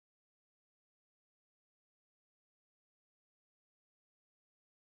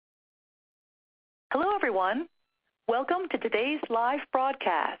Hello, everyone. Welcome to today's live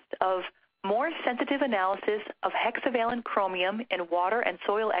broadcast of More Sensitive Analysis of Hexavalent Chromium in Water and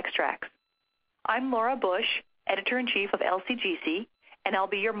Soil Extracts. I'm Laura Bush, Editor-in-Chief of LCGC, and I'll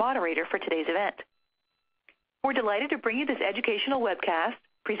be your moderator for today's event. We're delighted to bring you this educational webcast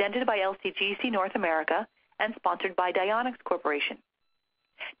presented by LCGC North America and sponsored by Dionex Corporation.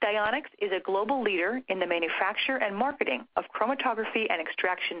 Dionex is a global leader in the manufacture and marketing of chromatography and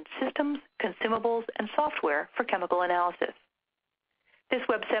extraction systems, consumables, and software for chemical analysis. This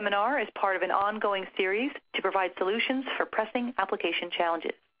web seminar is part of an ongoing series to provide solutions for pressing application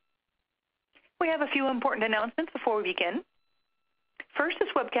challenges. We have a few important announcements before we begin. First, this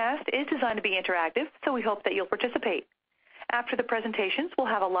webcast is designed to be interactive, so we hope that you'll participate. After the presentations, we'll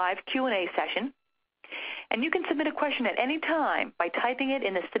have a live Q&A session. And you can submit a question at any time by typing it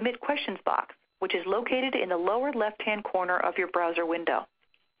in the Submit Questions box, which is located in the lower left-hand corner of your browser window.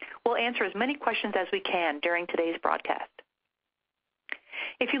 We'll answer as many questions as we can during today's broadcast.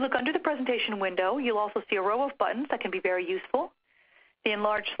 If you look under the presentation window, you'll also see a row of buttons that can be very useful. The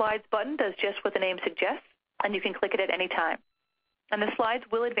Enlarge Slides button does just what the name suggests, and you can click it at any time. And the slides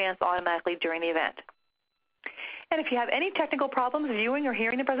will advance automatically during the event. And if you have any technical problems viewing or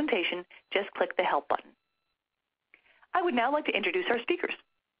hearing the presentation, just click the Help button. I would now like to introduce our speakers.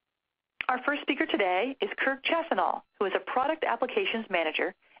 Our first speaker today is Kirk Chassenall, who is a Product Applications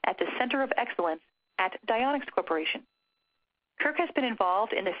Manager at the Center of Excellence at Dionex Corporation. Kirk has been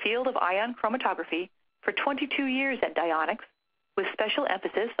involved in the field of ion chromatography for 22 years at Dionex, with special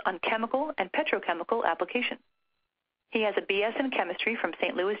emphasis on chemical and petrochemical applications. He has a BS in chemistry from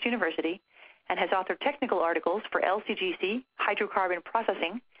St. Louis University and has authored technical articles for LCGC, Hydrocarbon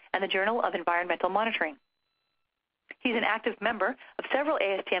Processing, and the Journal of Environmental Monitoring. He's an active member of several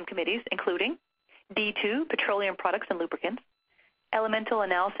ASTM committees, including D2, Petroleum Products and Lubricants, Elemental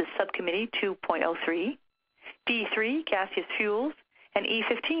Analysis Subcommittee 2.03, D3, Gaseous Fuels, and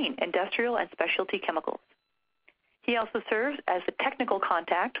E15, Industrial and Specialty Chemicals. He also serves as the technical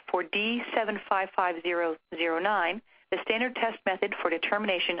contact for D755009, the standard test method for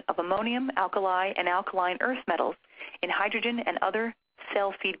determination of ammonium, alkali, and alkaline earth metals in hydrogen and other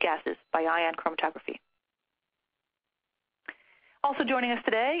cell feed gases by ion chromatography. Also joining us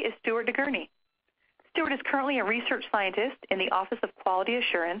today is Stuart DeGurney. Stuart is currently a research scientist in the Office of Quality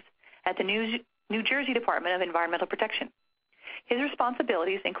Assurance at the New Jersey Department of Environmental Protection. His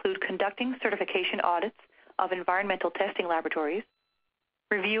responsibilities include conducting certification audits of environmental testing laboratories,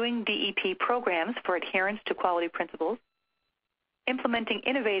 reviewing DEP programs for adherence to quality principles, implementing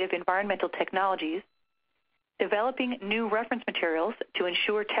innovative environmental technologies, developing new reference materials to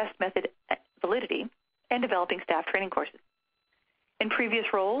ensure test method validity, and developing staff training courses. In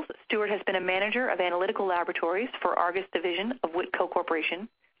previous roles, Stuart has been a manager of analytical laboratories for Argus Division of Whitco Corporation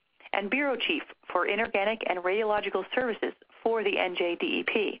and bureau chief for inorganic and radiological services for the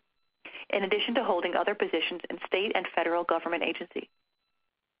NJDEP, in addition to holding other positions in state and federal government agencies.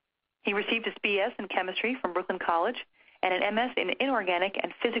 He received his BS in chemistry from Brooklyn College and an MS in inorganic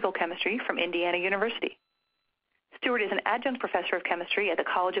and physical chemistry from Indiana University. Stuart is an adjunct professor of chemistry at the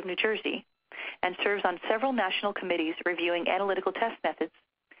College of New Jersey and serves on several national committees reviewing analytical test methods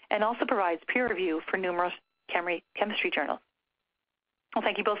and also provides peer review for numerous chemistry journals. Well,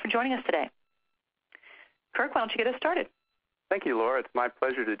 thank you both for joining us today. Kirk, why don't you get us started? Thank you, Laura. It's my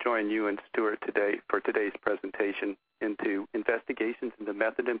pleasure to join you and Stuart today for today's presentation into investigations into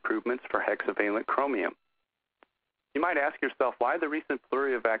method improvements for hexavalent chromium. You might ask yourself, why the recent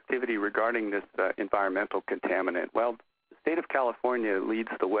flurry of activity regarding this environmental contaminant? Well, the state of California leads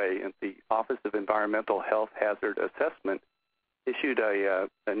the way, and the Office of Environmental Health Hazard Assessment issued an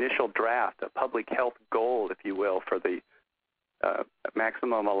initial draft, a public health goal, if you will, for the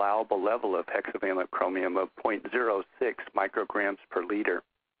maximum allowable level of hexavalent chromium of 0.06 micrograms per liter,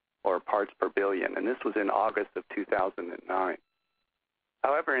 or parts per billion, and this was in August of 2009.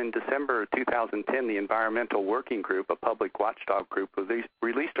 However, in December 2010, the Environmental Working Group, a public watchdog group,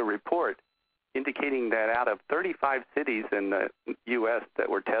 released a report indicating that out of 35 cities in the U.S. that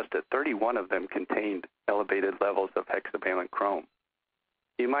were tested, 31 of them contained elevated levels of hexavalent chrome.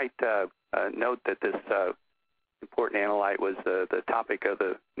 You might note that this important analyte was the topic of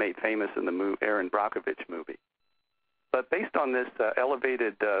the made famous in the Aaron Brockovich movie. But based on this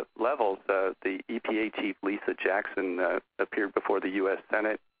elevated levels, the EPA chief Lisa Jackson appeared before the U.S.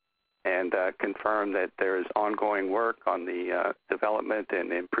 Senate and confirmed that there is ongoing work on the development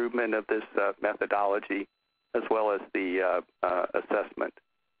and improvement of this methodology, as well as the assessment.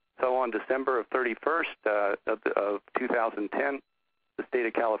 So on December 31st of 2010, the state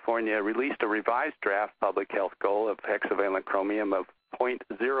of California released a revised draft public health goal of hexavalent chromium of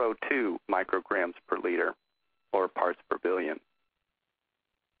 0.02 micrograms per liter, or parts per billion.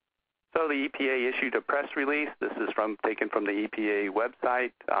 So the EPA issued a press release. This is taken from the EPA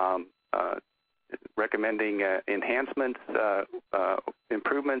website, recommending enhancements,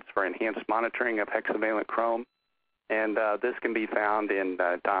 improvements for enhanced monitoring of hexavalent chrome. And this can be found in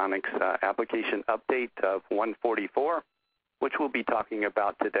Dionic's application update of 144, which we'll be talking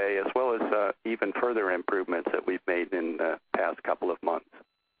about today, as well as even further improvements that we've made in the past couple of months.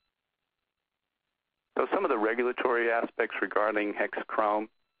 So some of the regulatory aspects regarding hex chrome.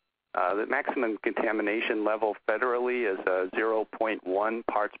 The maximum contamination level federally is 0.1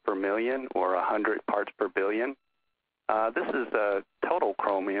 parts per million, or 100 parts per billion. This is total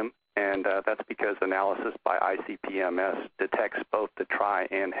chromium, and that's because analysis by ICP-MS detects both the tri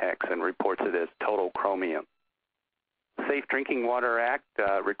and hex and reports it as total chromium. The Safe Drinking Water Act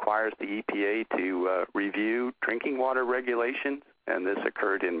requires the EPA to review drinking water regulations, and this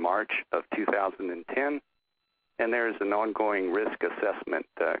occurred in March of 2010. And there is an ongoing risk assessment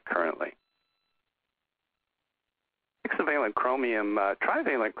currently. Hexavalent chromium,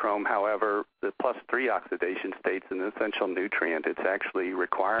 trivalent chrome, however, the +3 oxidation state's an essential nutrient. It's actually a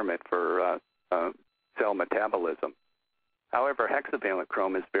requirement for cell metabolism. However, hexavalent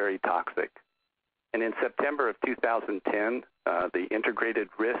chrome is very toxic. And in September of 2010, the Integrated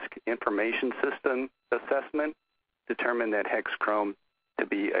Risk Information System assessment determined that hex chrome to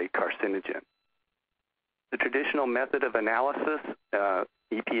be a carcinogen. The traditional method of analysis,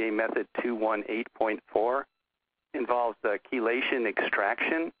 EPA method 218.4, involves chelation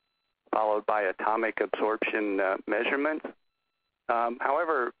extraction followed by atomic absorption measurements.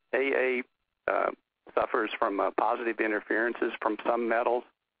 However, AA suffers from positive interferences from some metals.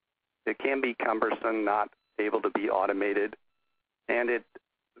 It can be cumbersome, not able to be automated, and it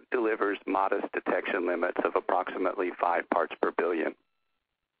delivers modest detection limits of approximately 5 parts per billion.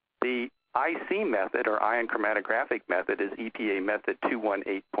 The IC method, or ion chromatographic method, is EPA method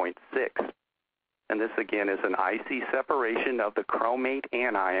 218.6. And this, again, is an IC separation of the chromate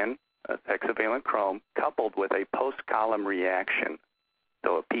anion, hexavalent chrome, coupled with a postcolumn reaction.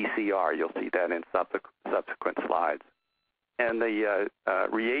 So a PCR, you'll see that in subsequent slides. And the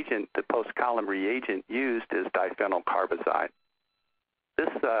reagent, the postcolumn reagent used is diphenyl carbazide. This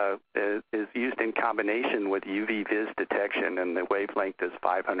is used in combination with UV-Vis detection, and the wavelength is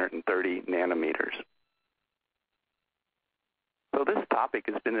 530 nanometers. So this topic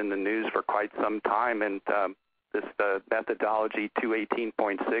has been in the news for quite some time, and this methodology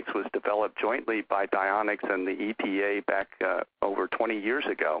 218.6 was developed jointly by Dionex and the EPA back over 20 years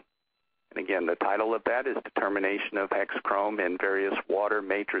ago. And again, the title of that is Determination of Hex Chrome in Various Water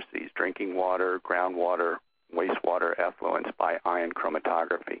Matrices, Drinking Water, Groundwater, Wastewater Effluents by Ion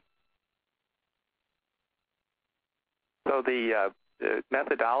Chromatography. So the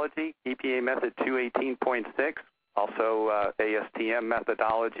methodology, EPA method 218.6, also ASTM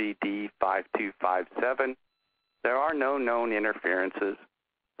methodology D5257. There are no known interferences.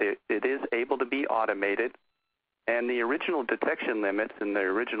 It is able to be automated, and the original detection limits in the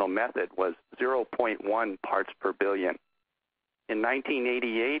original method was 0.1 parts per billion. In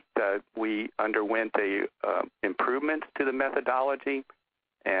 1988, we underwent improvements to the methodology,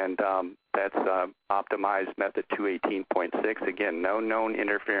 and that's optimized method 218.6. Again, no known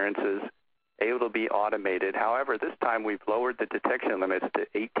interferences, able to be automated. However, this time we've lowered the detection limits to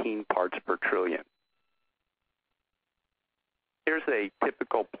 18 parts per trillion. Here's a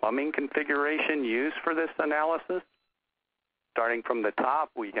typical plumbing configuration used for this analysis. Starting from the top,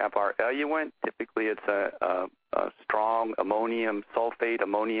 we have our eluent. Typically, it's a strong ammonium sulfate,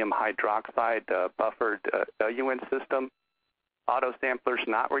 ammonium hydroxide buffered eluent system. Auto samplers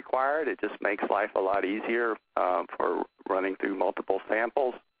not required. It just makes life a lot easier for running through multiple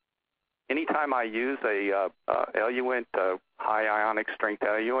samples. Anytime I use a eluent, high ionic strength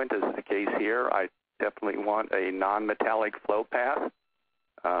eluent, as is the case here, I definitely want a non-metallic flow path,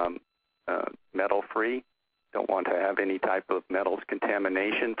 metal-free. Don't want to have any type of metals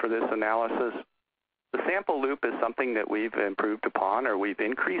contamination for this analysis. The sample loop is something that we've improved upon, or we've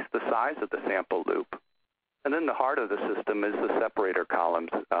increased the size of the sample loop. And then the heart of the system is the separator columns.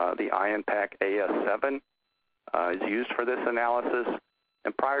 The IonPac AS7 is used for this analysis.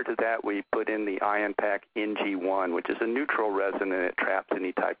 And prior to that, we put in the IonPac NG1, which is a neutral resin, and it traps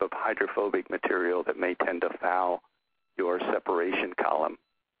any type of hydrophobic material that may tend to foul your separation column.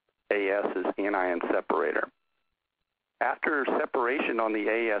 AS is anion separator. After separation on the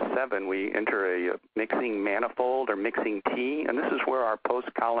AS7, we enter a mixing manifold or mixing T, and this is where our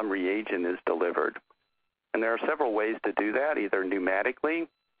post-column reagent is delivered. And there are several ways to do that, either pneumatically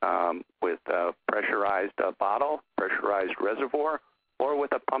with a pressurized bottle, pressurized reservoir,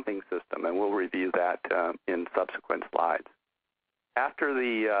 After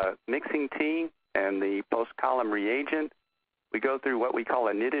the mixing tea and the post-column reagent, we go through what we call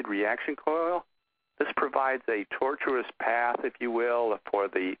a knitted reaction coil. This provides a tortuous path, if you will, for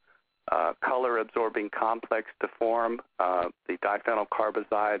the color-absorbing complex to form, the diphenyl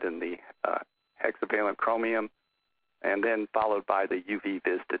carbazide and the hexavalent chromium, and then followed by the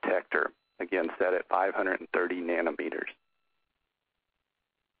UV-Vis detector, again set at 530 nanometers.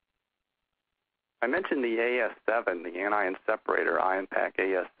 I mentioned the AS7, the anion separator, IonPac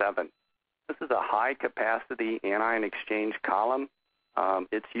AS7. This is a high-capacity anion exchange column.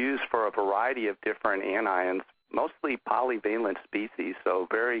 It's used for a variety of different anions, mostly polyvalent species, so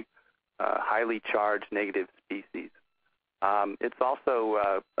very highly charged negative species. It's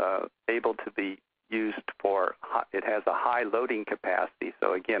also able to be used for, it has a high loading capacity,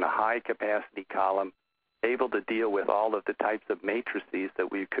 so again, a high-capacity column able to deal with all of the types of matrices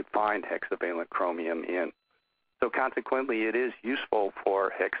that we could find hexavalent chromium in. So consequently, it is useful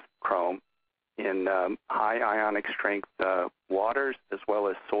for hex chrome in high ionic strength waters as well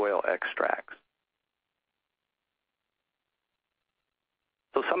as soil extracts.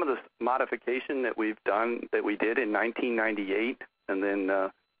 So some of the modification that we've done, that we did in 1998 and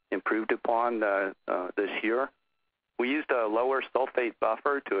then improved upon this year, we used a lower sulfate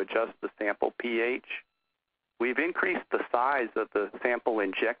buffer to adjust the sample pH. We've increased the size of the sample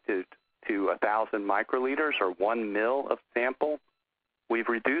injected to 1,000 microliters, or 1 mil of sample. We've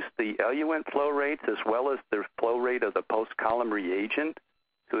reduced the eluent flow rates as well as the flow rate of the post-column reagent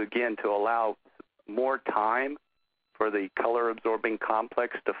to allow more time for the color-absorbing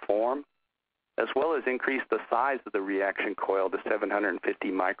complex to form, as well as increase the size of the reaction coil to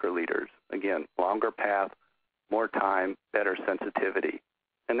 750 microliters. Again, longer path, more time, better sensitivity.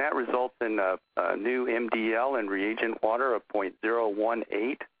 And that results in a new MDL in reagent water of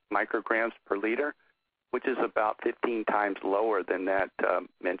 0.018 micrograms per liter, which is about 15 times lower than that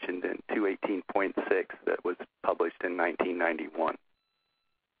mentioned in 218.6 that was published in 1991.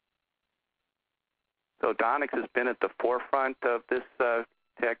 So Donix has been at the forefront of this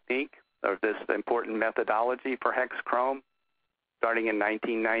technique, or this important methodology for hex chrome. Starting in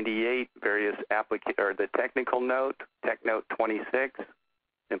 1998, the technical note, Tech Note 26,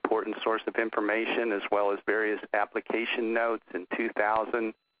 important source of information, as well as various application notes in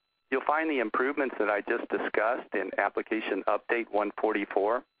 2000. You'll find the improvements that I just discussed in Application Update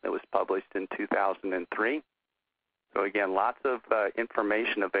 144 that was published in 2003. So again, lots of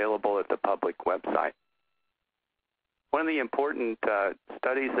information available at the public website. One of the important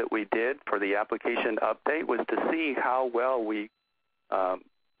studies that we did for the application update was to see how well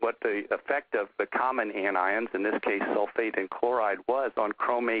what the effect of the common anions, in this case sulfate and chloride, was on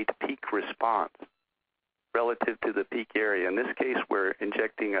chromate peak response relative to the peak area. In this case, we're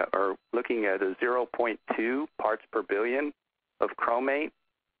injecting or looking at a 0.2 parts per billion of chromate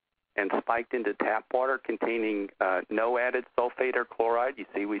and spiked into tap water containing no added sulfate or chloride. You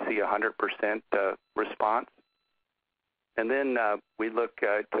see, we see 100% response. And then we look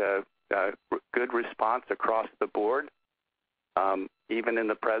at good response across the board, even in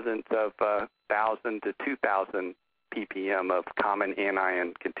the presence of 1,000 to 2,000 ppm of common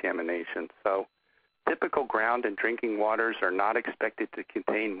anion contamination. So typical ground and drinking waters are not expected to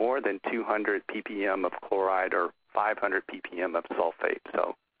contain more than 200 ppm of chloride or 500 ppm of sulfate.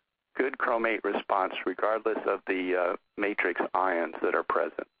 So good chromate response regardless of the matrix ions that are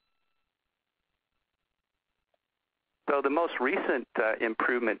present. So the most recent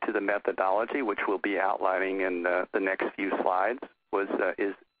improvement to the methodology, which we'll be outlining in the next few slides,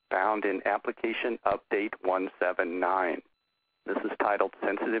 is found in Application Update 179. This is titled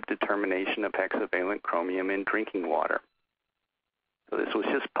Sensitive Determination of Hexavalent Chromium in Drinking Water. So this was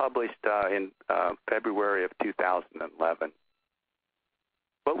just published in February of 2011.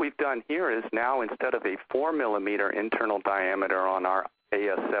 What we've done here is now, instead of a 4 millimeter internal diameter on our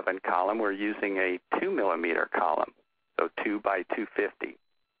AS7 column, we're using a 2 millimeter column, so 2 by 250.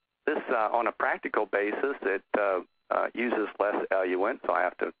 This, on a practical basis, it uses less eluent, so I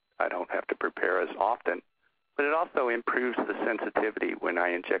don't have to prepare as often. But it also improves the sensitivity when I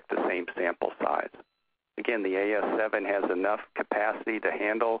inject the same sample size. Again, the AS7 has enough capacity to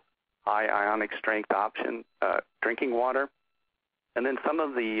handle high ionic strength drinking water. And then some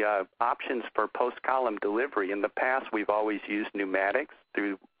of the options for post-column delivery. In the past, we've always used pneumatics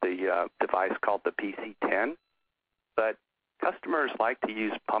through the device called the PC-10. But customers like to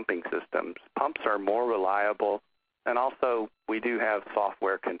use pumping systems. Pumps are more reliable, and also we do have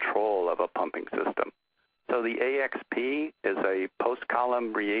software control of a pumping system. So the AXP is a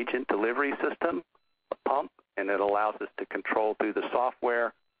post-column reagent delivery system, a pump, and it allows us to control through the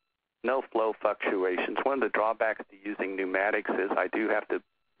software no flow fluctuations. One of the drawbacks to using pneumatics is I do have to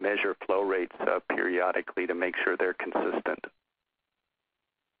measure flow rates periodically to make sure they're consistent.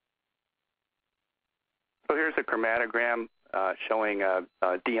 So here's a chromatogram showing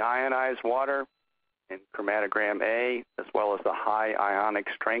deionized water in chromatogram A, as well as the high ionic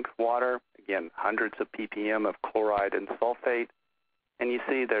strength water, again, hundreds of ppm of chloride and sulfate. And you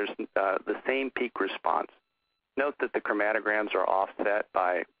see there's the same peak response. Note that the chromatograms are offset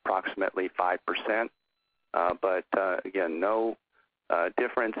by approximately 5%, but again, no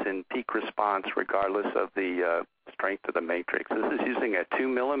difference in peak response regardless of the strength of the matrix. This is using a 2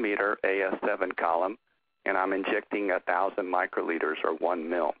 millimeter AS7 column, and I'm injecting 1,000 microliters or 1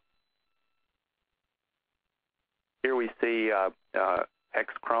 mil. Here we see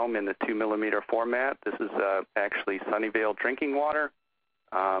hex chrome in the 2 millimeter format. This is actually Sunnyvale drinking water,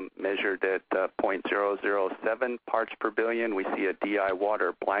 measured at 0.007 parts per billion. We see a DI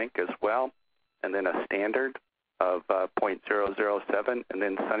water blank as well, and then a standard of 0.007, and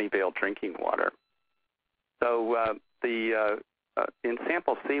then Sunnyvale drinking water. So in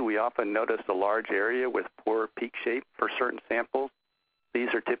sample C, we often notice a large area with poor peak shape for certain samples.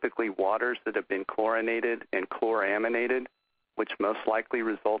 These are typically waters that have been chlorinated and chloraminated, which most likely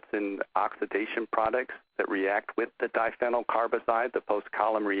results in oxidation products that react with the diphenyl carbazide, the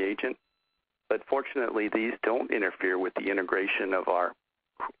postcolumn reagent. But fortunately, these don't interfere with the integration of our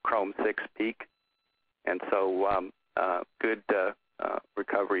chrome 6 peak. And so good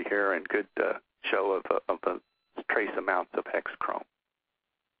recovery here and good show of the trace amounts of hex chrome.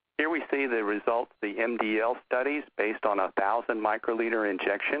 Here we see the results, the MDL studies based on 1,000 microliter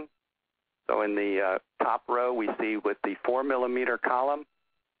injection. So in the top row, we see with the 4 millimeter column,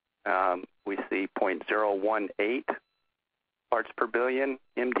 we see 0.018 parts per billion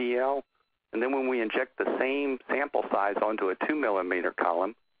MDL. And then when we inject the same sample size onto a 2 millimeter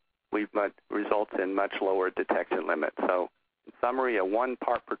column, we results in much lower detection limit. So in summary, a 1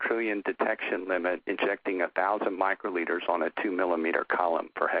 part per trillion detection limit injecting 1,000 microliters on a 2 millimeter column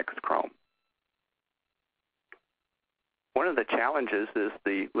for hex chrome. One of the challenges is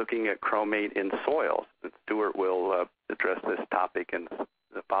looking at chromate in soils, and Stuart will address this topic in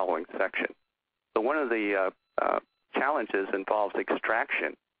the following section. So one of the challenges involves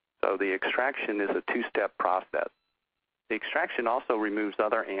extraction. So the extraction is a two-step process. The extraction also removes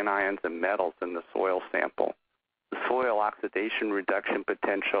other anions and metals in the soil sample. The soil oxidation reduction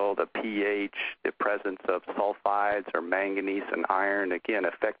potential, the pH, the presence of sulfides or manganese and iron, again,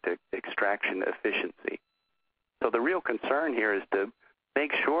 affect the extraction efficiency. So the real concern here is to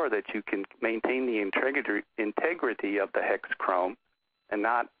make sure that you can maintain the integrity of the hex chrome and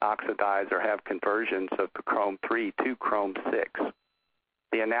not oxidize or have conversions of the chrome 3 to chrome 6.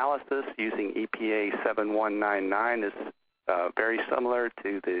 The analysis using EPA 7199 is very similar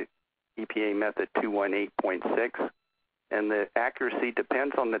to the EPA method 218.6, and the accuracy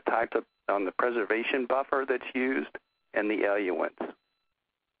depends on the type on the preservation buffer that's used and the eluents.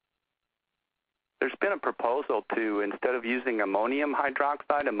 There's been a proposal to, instead of using ammonium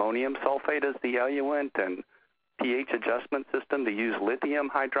hydroxide, ammonium sulfate as the eluent and pH adjustment system, to use lithium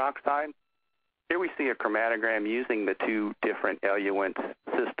hydroxide. Here we see a chromatogram using the two different eluent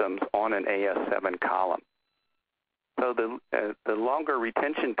systems on an AS7 column. So the longer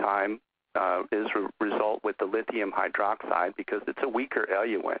retention time is a result with the lithium hydroxide because it's a weaker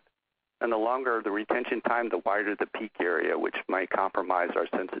eluent. And the longer the retention time, the wider the peak area, which might compromise our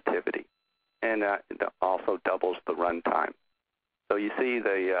sensitivity. And it also doubles the runtime. So you see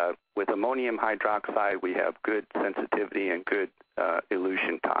with ammonium hydroxide, we have good sensitivity and good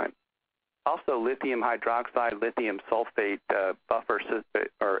elution time. Also, lithium hydroxide, lithium sulfate buffer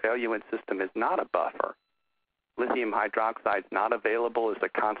or eluent system is not a buffer. Lithium hydroxide is not available as a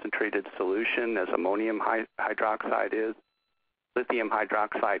concentrated solution as ammonium hydroxide is. Lithium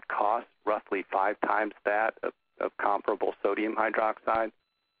hydroxide costs roughly 5 times that of comparable sodium hydroxide.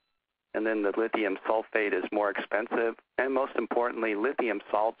 And then the lithium sulfate is more expensive. And most importantly, lithium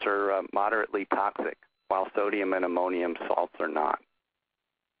salts are moderately toxic, while sodium and ammonium salts are not.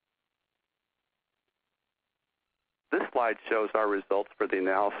 This slide shows our results for the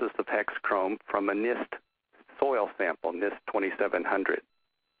analysis of hex chrome from a NIST soil sample, NIST 2700.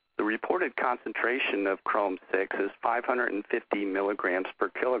 The reported concentration of chrome 6 is 550 milligrams per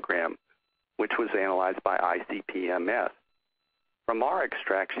kilogram, which was analyzed by ICP-MS. From our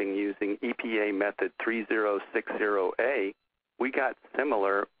extraction using EPA method 3060A, we got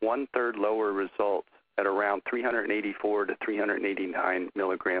similar 1/3 lower results at around 384 to 389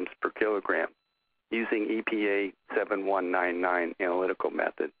 milligrams per kilogram using EPA 7199 analytical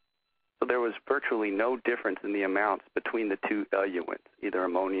method. So there was virtually no difference in the amounts between the two eluents, either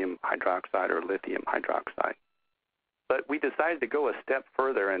ammonium hydroxide or lithium hydroxide. But we decided to go a step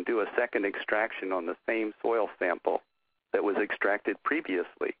further and do a second extraction on the same soil sample that was extracted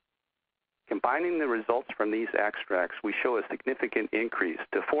previously. Combining the results from these extracts, we show a significant increase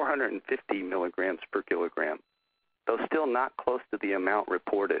to 450 milligrams per kilogram, though still not close to the amount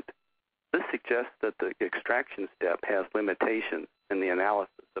reported. This suggests that the extraction step has limitations in the analysis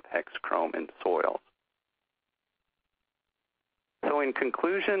of hexchrome in soils. So in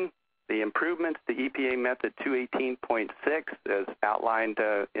conclusion, the improvements to EPA method 218.6 as outlined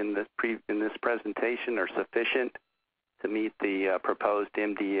in this presentation are sufficient to meet the proposed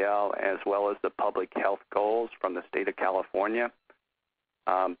MDL as well as the public health goals from the state of California.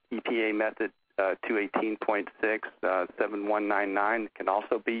 EPA method 218.6 7199 can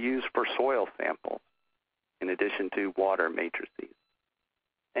also be used for soil samples in addition to water matrices.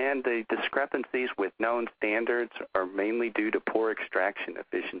 And the discrepancies with known standards are mainly due to poor extraction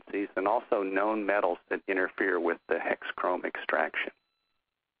efficiencies and also known metals that interfere with the hexchrome extraction.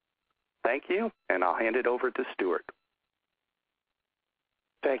 Thank you, and I'll hand it over to Stuart.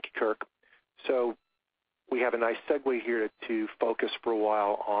 Thank you, Kirk. So we have a nice segue here to focus for a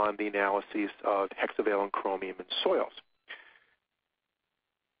while on the analyses of hexavalent chromium in soils.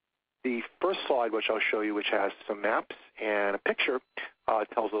 The first slide, which I'll show you, which has some maps and a picture,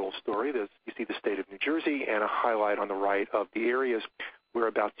 tells a little story. You see the state of New Jersey and a highlight on the right of the areas where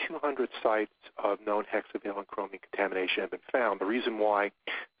about 200 sites of known hexavalent chromium contamination have been found. The reason why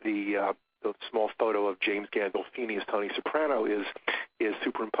the small photo of James Gandolfini as Tony Soprano is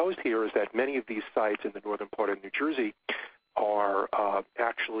superimposed here is that many of these sites in the northern part of New Jersey are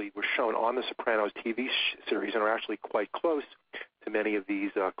were shown on the Sopranos TV series and are actually quite close to many of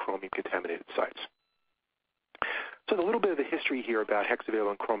these chromium-contaminated sites. So a little bit of the history here about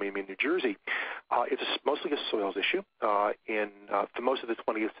hexavalent chromium in New Jersey. It's mostly a soils issue. For most of the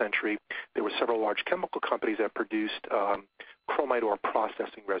 20th century, there were several large chemical companies that produced chromite ore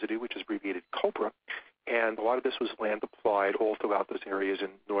processing residue, which is abbreviated COPRA, and a lot of this was land applied all throughout those areas in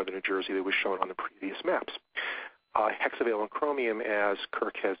northern New Jersey that was shown on the previous maps. Hexavalent chromium, as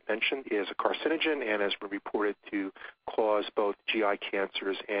Kirk has mentioned, is a carcinogen and has been reported to cause both GI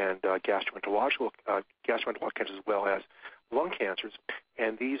cancers and gastroenterological cancers as well as lung cancers.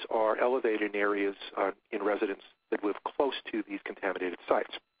 And these are elevated in areas in residents that live close to these contaminated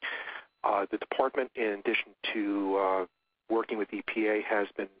sites. The department, in addition to working with EPA, has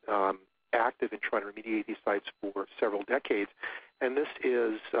been active in trying to remediate these sites for several decades. And this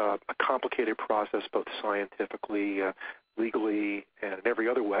is a complicated process, both scientifically, legally, and in every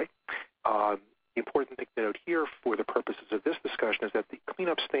other way. The important thing to note here for the purposes of this discussion is that the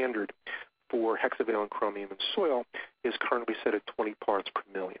cleanup standard for hexavalent chromium in soil is currently set at 20 parts per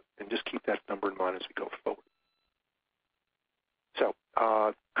million. And just keep that number in mind as we go forward. So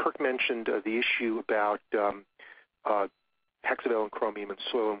Kirk mentioned the issue about hexavalent chromium in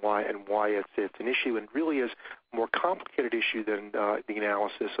soil and why it's an issue, and really is a more complicated issue than the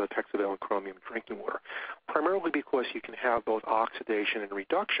analysis of hexavalent chromium in drinking water, primarily because you can have both oxidation and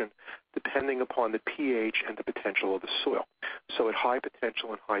reduction depending upon the pH and the potential of the soil. So at high potential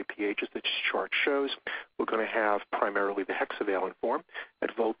and high pH, as this chart shows, we're going to have primarily the hexavalent form.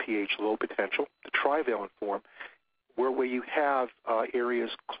 At low pH, low potential, the trivalent form, where you have areas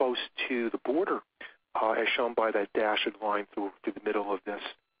close to the border, as shown by that dashed line through the middle of this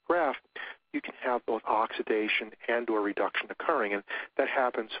graph, you can have both oxidation and or reduction occurring, and that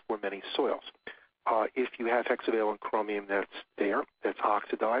happens for many soils. If you have hexavalent chromium that's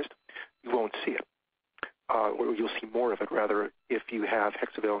oxidized, you won't see it, or you'll see more of it. Rather, if you have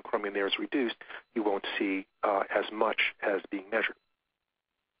hexavalent chromium there is reduced, you won't see as much as being measured.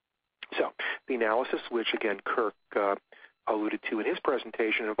 So the analysis, which again Kirk alluded to in his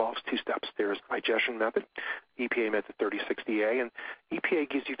presentation, involves two steps. There's digestion method, EPA method 3060A, and EPA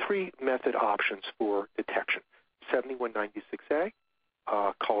gives you three method options for detection: 7196A,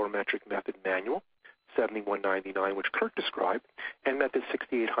 colorimetric method manual, 7199, which Kirk described, and method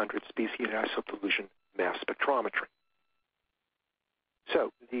 6800, species isopollution mass spectrometry.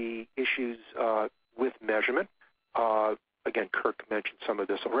 So the issues with measurement, again, Kirk mentioned some of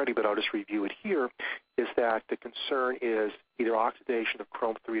this already, but I'll just review it here, is that the concern is either oxidation of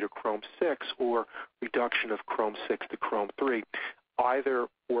chrome 3 to chrome 6 or reduction of chrome 6 to chrome 3. Either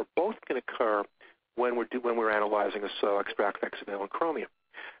or both can occur when we're analyzing a soil extract hexavalent chromium.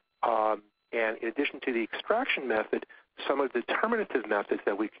 And in addition to the extraction method, some of the determinative methods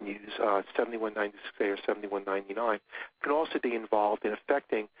that we can use, 7196A or 7199, can also be involved in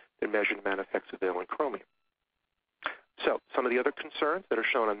affecting the measured amount of hexavalent chromium. So some of the other concerns that are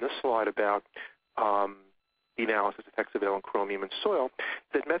shown on this slide about the analysis of hexavalent chromium in soil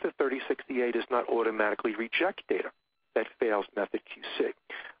is that method 3068 does not automatically reject data that fails method QC.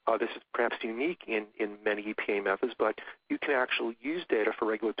 This is perhaps unique in many EPA methods, but you can actually use data for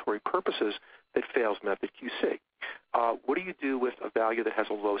regulatory purposes that fails method QC. What do you do with a value that has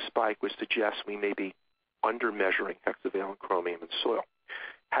a low spike, which suggests we may be under-measuring hexavalent chromium in soil?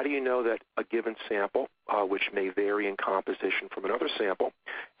 How do you know that a given sample, which may vary in composition from another sample,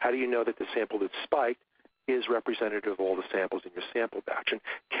 how do you know that the sample that spiked is representative of all the samples in your sample batch? And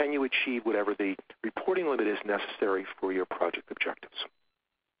can you achieve whatever the reporting limit is necessary for your project objectives?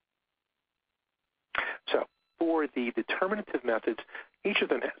 So for the determinative methods, each of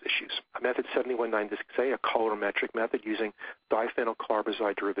them has issues. Method 7196A, a colorimetric method using diphenyl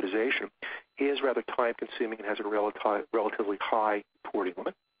carbazide derivatization, is rather time-consuming and has a relatively high reporting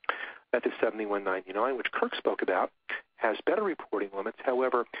limit. Method 7199, which Kirk spoke about, has better reporting limits.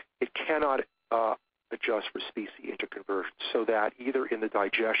 However, it cannot adjust for species interconversion, so that either in the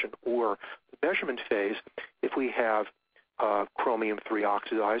digestion or the measurement phase, if we have chromium-3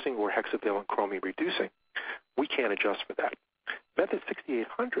 oxidizing or hexavalent chromium reducing, we can't adjust for that. Method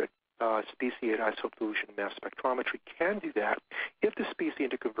 6800, speciate isotope dilution mass spectrometry, can do that if the species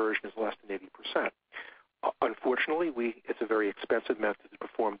interconversion is less than 80%. Unfortunately, it's a very expensive method to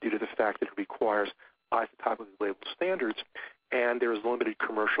perform due to the fact that it requires isotopically labeled standards, and there is limited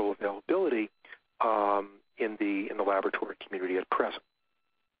commercial availability in the laboratory community at present.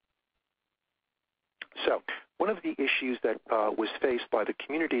 So one of the issues that was faced by the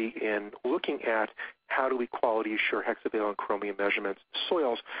community in looking at how do we quality assure hexavalent chromium measurements in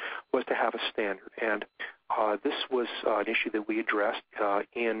soils was to have a standard. And this was an issue that we addressed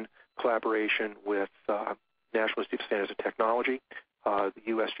in collaboration with National Institute of Standards and Technology, the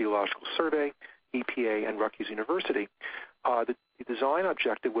U.S. Geological Survey, EPA, and Rutgers University. The design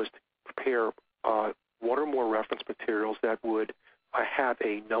objective was to prepare one or more reference materials that would have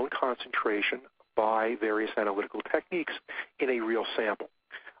a known concentration by various analytical techniques in a real sample.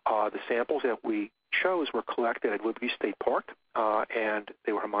 The samples that we chose were collected at Liberty State Park, and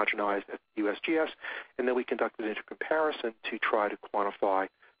they were homogenized at USGS, and then we conducted an intercomparison to try to quantify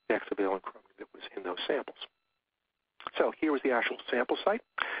the hexavalent chromium that was in those samples. So here was the actual sample site.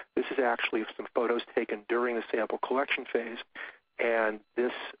 This is actually some photos taken during the sample collection phase, and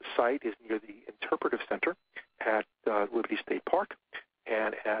this site is near the Interpretive Center at Liberty State Park.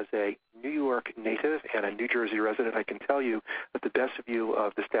 And as a New York native and a New Jersey resident, I can tell you that the best view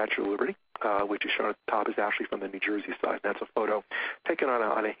of the Statue of Liberty, which is shown at the top, is actually from the New Jersey side. And that's a photo taken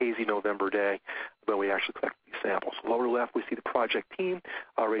on a hazy November day when we actually collected these samples. Lower left, we see the project team,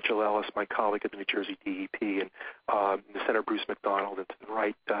 Rachel Ellis, my colleague at the New Jersey DEP, and in the center, Bruce McDonald, and to the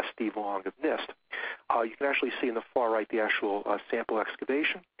right, Steve Long of NIST. You can actually see in the far right the actual sample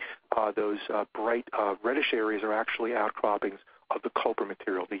excavation. Those bright reddish areas are actually outcroppings of the culprit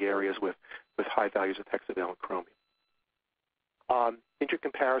material, the areas with high values of hexavalent chromium.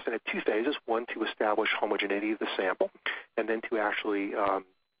 Intercomparison had two phases, one to establish homogeneity of the sample, and then to actually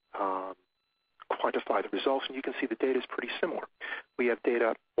quantify the results. And you can see the data is pretty similar. We have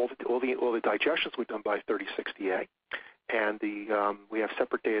data, all the digestions were done by 3068, and we have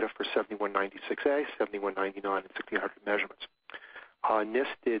separate data for 7196A, 7199, and 1600 measurements.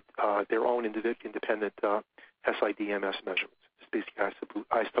 NIST did their own independent SIDMS measurements, species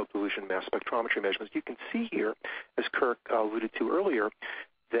isotope dilution mass spectrometry measurements. You can see here, as Kirk alluded to earlier,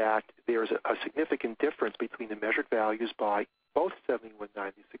 that there's a significant difference between the measured values by both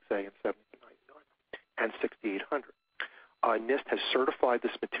 7196A and 7199 and 6800. NIST has certified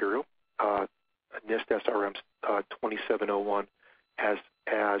this material, NIST SRM 2701, as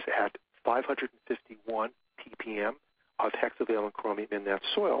at 551 ppm of hexavalent chromium in that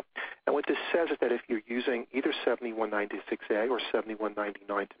soil. And what this says is that if you're using either 7196A or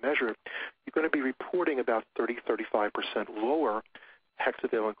 7199 to measure it, you're going to be reporting about 30-35% lower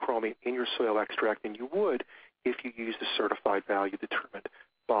hexavalent chromium in your soil extract than you would if you use the certified value determined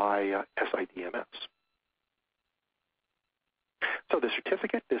by SIDMS. So the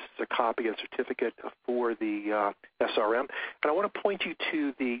certificate, this is a copy of the certificate for the SRM, and I want to point you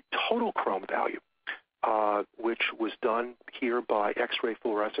to the total chrome value, which was done here by X-ray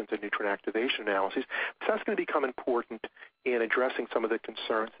fluorescence and neutron activation analyses. So that's going to become important in addressing some of the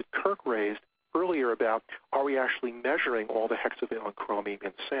concerns that Kirk raised earlier about, are we actually measuring all the hexavalent chromium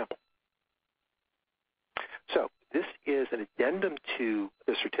in the sample? So this is an addendum to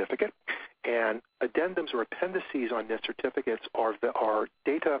the certificate, and addendums or appendices on NIST certificates are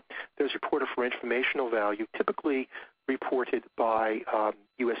data that is reported for informational value, typically reported by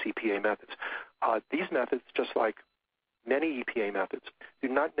US EPA methods. These methods, just like many EPA methods do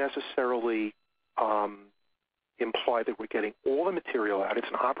not necessarily imply that we're getting all the material out. It's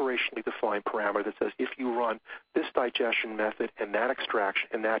an operationally defined parameter that says if you run this digestion method and that extraction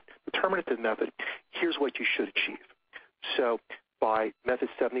and that determinative method, here's what you should achieve. So by method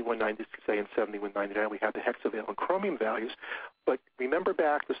 7196A and 7199, we have the hexavalent chromium values. But remember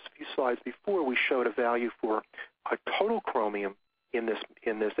back a few slides before, we showed a value for a total chromium in this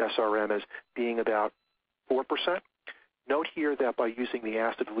SRM as being about 4%. Note here that by using the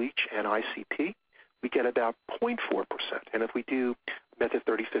acid leach and ICP, we get about 0.4%. And if we do method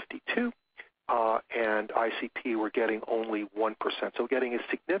 3052 and ICP, we're getting only 1%. So we're getting a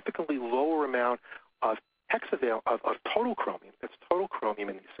significantly lower amount of of total chromium. That's total chromium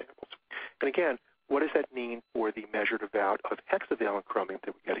in these samples. And again, what does that mean for the measured amount of hexavalent chromium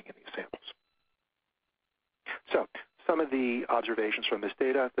that we're getting in these samples? So some of the observations from this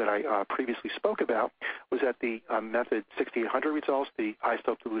data that I previously spoke about was that the method 6800 results, the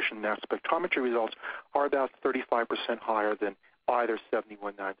isotope dilution mass spectrometry results, are about 35% higher than either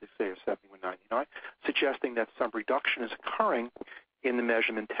 7196A or 7199, suggesting that some reduction is occurring in the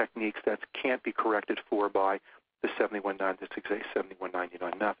measurement techniques that can't be corrected for by the 7196A,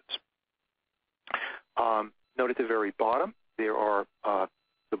 7199 methods. Note at the very bottom, there are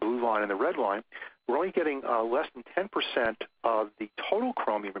the blue line and the red line. We're only getting less than 10% of the total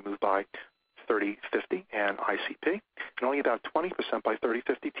chromium removed by 3050 and ICP, and only about 20% by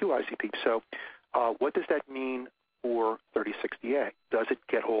 3052 ICP. So what does that mean for 3060A? Does it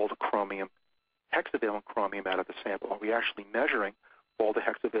get all the chromium, hexavalent chromium out of the sample? Are we actually measuring all the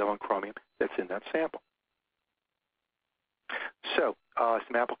hexavalent chromium that's in that sample? So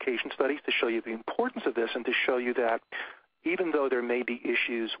some application studies to show you the importance of this and to show you that even though there may be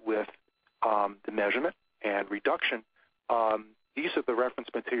issues with the measurement and reduction, use of the reference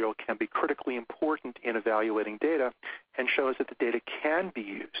material can be critically important in evaluating data and shows that the data can be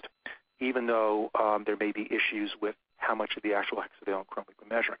used even though there may be issues with how much of the actual hexavalent chromium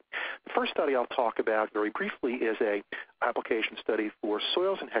we're measuring. The first study I'll talk about very briefly is an application study for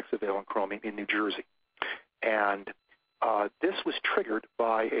soils and hexavalent chromium in New Jersey. And this was triggered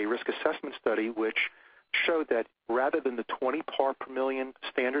by a risk assessment study which showed that rather than the 20 part per million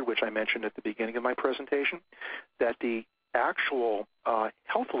standard, which I mentioned at the beginning of my presentation, that the actual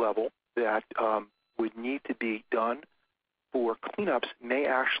health level that would need to be done for cleanups may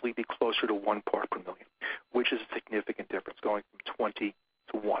actually be closer to 1 part per million, which is a significant difference, going from 20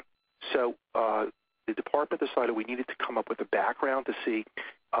 to 1. So the department decided we needed to come up with a background to see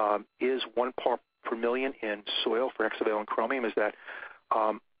is 1 part per million in soil for hexavalent chromium, is that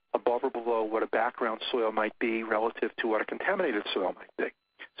above or below what a background soil might be relative to what a contaminated soil might be.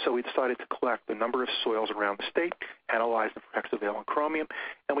 So we decided to collect the number of soils around the state, analyze them for hexavalent chromium,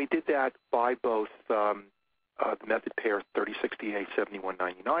 and we did that by both the method pair 3060A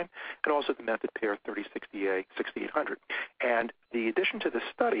 7199 and also the method pair 3060A 6800. And the addition to this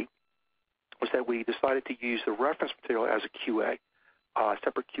study was that we decided to use the reference material as a QA,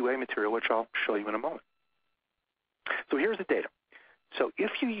 separate QA material, which I'll show you in a moment. So here's the data. So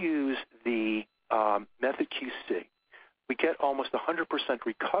if you use the method QC, we get almost 100%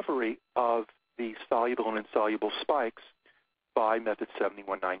 recovery of the soluble and insoluble spikes by method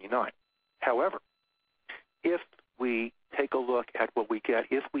 7199. However, if we take a look at what we get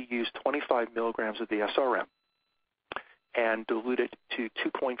if we use 25 milligrams of the SRM and dilute it to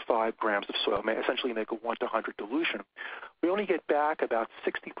 2.5 grams of soil, essentially make a 1 to 100 dilution, we only get back about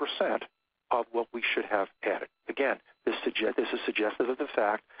 60% of what we should have added. Again, this is suggestive of the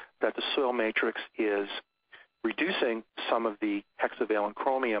fact that the soil matrix is reducing some of the hexavalent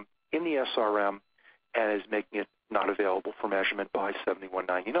chromium in the SRM and is making it not available for measurement by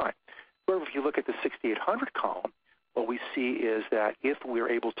 7199. However, if you look at the 6800 column, what we see is that if we're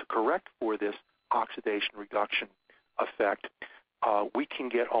able to correct for this oxidation reduction effect, we can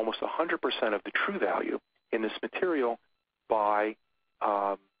get almost 100% of the true value in this material by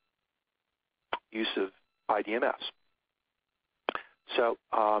use of IDMS. So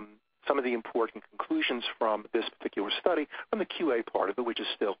some of the important conclusions from this particular study, from the QA part of it, which is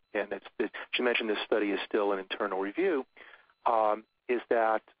still, and she mentioned this study is still an internal review, is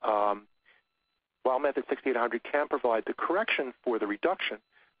that while method 6800 can provide the correction for the reduction,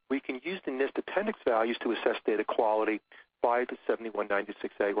 we can use the NIST appendix values to assess data quality by the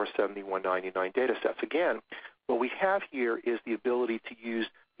 7196A or 7199 data sets. Again, what we have here is the ability to use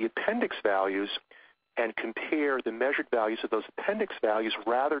the appendix values and compare the measured values of those appendix values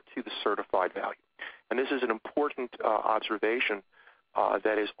rather to the certified value. And this is an important observation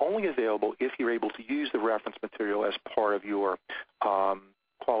that is only available if you're able to use the reference material as part of your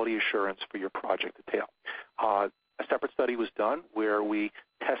quality assurance for your project detail. A separate study was done where we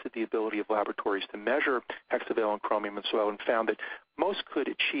tested the ability of laboratories to measure hexavalent chromium in soil and found that most could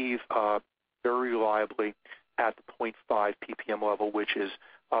achieve very reliably at the 0.5 ppm level, which is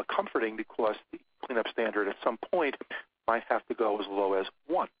comforting because the cleanup standard at some point might have to go as low as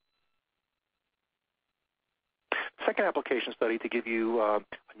 1. Second application study, to give you a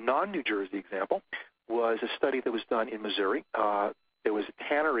non-New Jersey example, was a study that was done in Missouri. There was a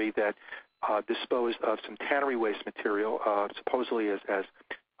tannery that disposed of some tannery waste material, supposedly as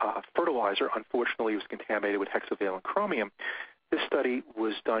fertilizer. Unfortunately, it was contaminated with hexavalent chromium. This study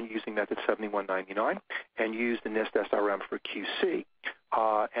was done using method 7199 and used the NIST SRM for QC.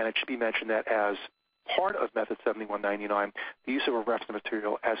 And it should be mentioned that as part of method 7199, the use of a reference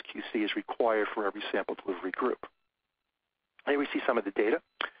material as QC is required for every sample delivery group. Here we see some of the data.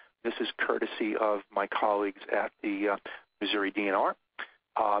 This is courtesy of my colleagues at the Missouri DNR.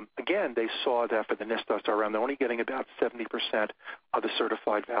 Again, they saw that for the NIST SRM, they're only getting about 70% of the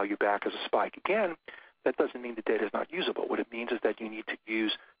certified value back as a spike. Again, that doesn't mean the data is not usable. What it means is that you need to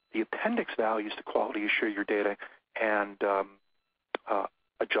use the appendix values to quality assure your data and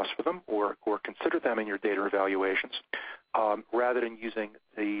adjust for them or consider them in your data evaluations, rather than using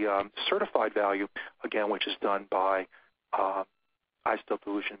the certified value, again, which is done by isotope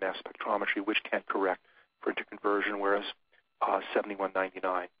dilution mass spectrometry, which can correct for interconversion, whereas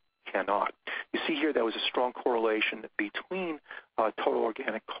 7199 cannot. You see here there was a strong correlation between total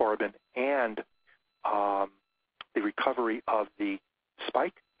organic carbon and the recovery of the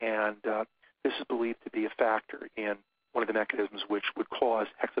spike, and this is believed to be a factor in one of the mechanisms which would cause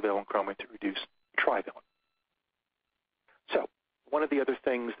hexavalent chromium to reduce trivalent. So one of the other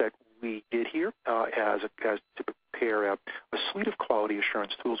things that we did here as to prepare a suite of quality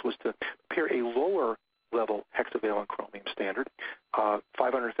assurance tools was to prepare a lower level hexavalent chromium standard.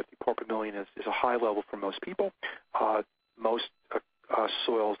 550 part per million is a high level for most people. Most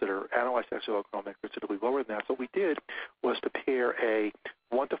soils that are analyzed hexavalent chromium are considerably lower than that. So what we did was prepare a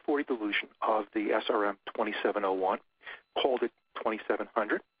 1:40 dilution of the SRM 2701, called it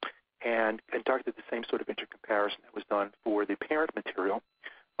 2700, and conducted the same sort of intercomparison that was done for the parent material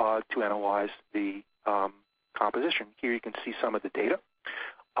to analyze the composition. Here you can see some of the data.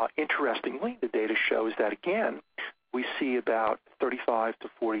 Interestingly, the data shows that, again, we see about 35 to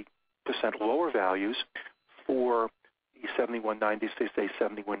 40% lower values for the 7190 to say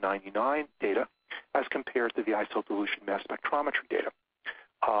 7199 data as compared to the isotope dilution mass spectrometry data.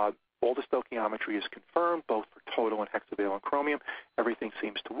 All the stoichiometry is confirmed, both for total and hexavalent chromium. Everything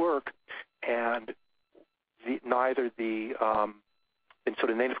seems to work, and and so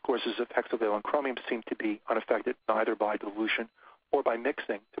the native courses of hexavalent chromium seem to be unaffected neither by dilution or by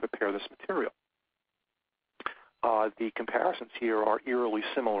mixing to prepare this material. The comparisons here are eerily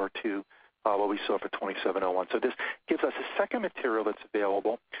similar to what we saw for 2701. So this gives us a second material that's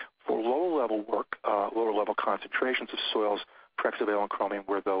available for lower level work, lower level concentrations of soils for hexavalent chromium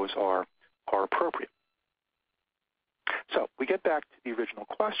where those are appropriate. So we get back to the original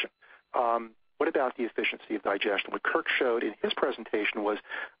question. What about the efficiency of digestion? What Kirk showed in his presentation was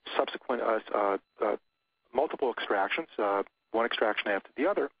subsequent multiple extractions, one extraction after the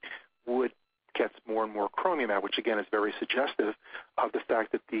other, would get more and more chromium out, which again is very suggestive of the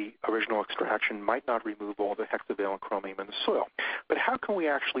fact that the original extraction might not remove all the hexavalent chromium in the soil. But how can we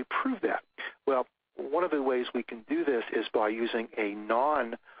actually prove that? Well, one of the ways we can do this is by using a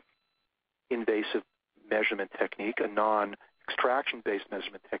non-invasive measurement technique, a non-extraction-based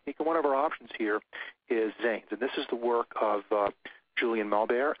measurement technique. And one of our options here is Zanes. And this is the work of Julian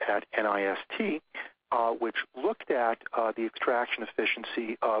Malbert at NIST, which looked at the extraction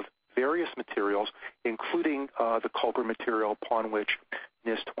efficiency of various materials, including the culprit material upon which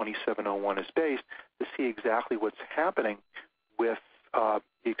NIST 2701 is based, to see exactly what's happening with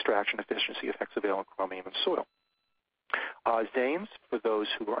the extraction efficiency of hexavalent chromium in soil. Zanes, for those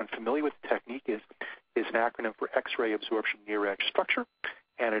who are unfamiliar with the technique, is an acronym for X-ray absorption near-edge structure,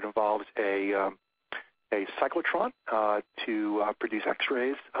 and it involves a cyclotron to produce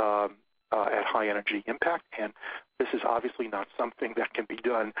X-rays at high energy impact, and this is obviously not something that can be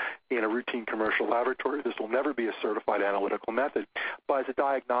done in a routine commercial laboratory. This will never be a certified analytical method, but as a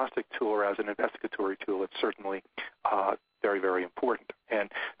diagnostic tool or as an investigatory tool, it's certainly very, very important.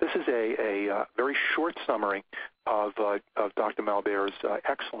 And this is a very short summary of Dr. Malbert's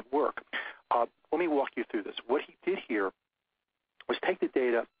excellent work. Let me walk you through this. What he did here was take the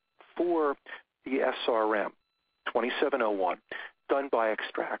data for the SRM 2701 done by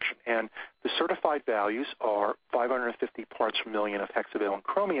extraction, and the certified values are 550 parts per million of hexavalent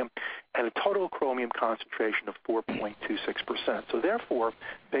chromium and a total chromium concentration of 4.26%. So therefore,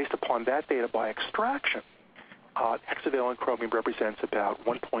 based upon that data by extraction, hexavalent chromium represents about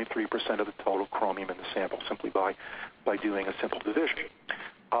 1.3% of the total chromium in the sample simply by doing a simple division.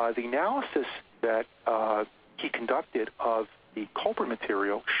 The analysis that he conducted of the culprit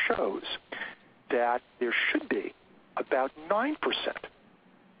material shows that there should be about 9%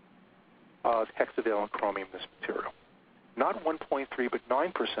 of hexavalent chromium in this material. Not 1.3, but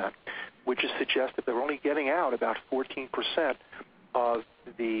 9%, which is suggestive that we're only getting out about 14% of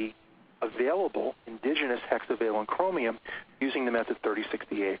the available indigenous hexavalent chromium using the method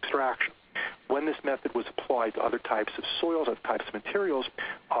 3068 extraction. When this method was applied to other types of soils, other types of materials,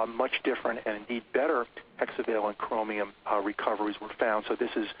 much different and indeed better hexavalent chromium recoveries were found. So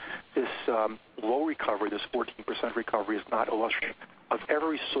this low recovery, this 14% recovery, is not illustrative of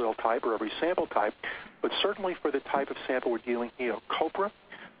every soil type or every sample type, but certainly for the type of sample we're dealing here, copra,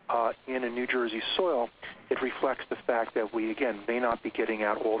 in a New Jersey soil, it reflects the fact that we, again, may not be getting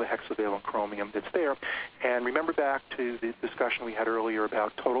out all the hexavalent chromium that's there. And remember back to the discussion we had earlier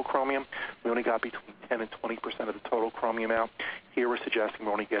about total chromium. We only got between 10 and 20% of the total chromium out. Here we're suggesting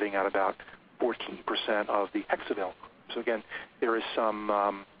we're only getting out about 14% of the hexavalent. So again, there is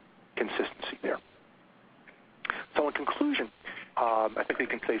some consistency there. So in conclusion, I think we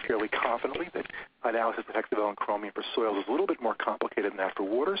can say fairly confidently that analysis of hexavalent chromium for soils is a little bit more complicated than that for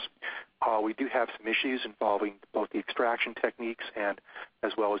waters. We do have some issues involving both the extraction techniques and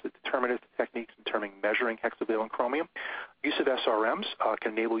as well as the determinative techniques in terms of measuring hexavalent chromium. Use of SRMs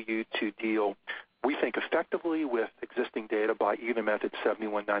can enable you to deal, we think, effectively with existing data by either method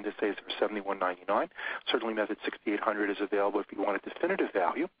 7196 or 7199. Certainly method 6800 is available if you want a definitive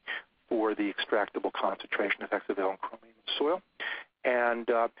value for the extractable concentration of hexavalent chromium in soil. And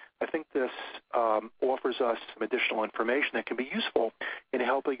I think this offers us some additional information that can be useful in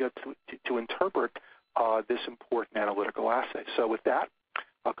helping us to interpret this important analytical assay. So with that,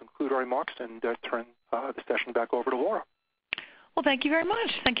 I'll conclude our remarks and turn the session back over to Laura. Well, thank you very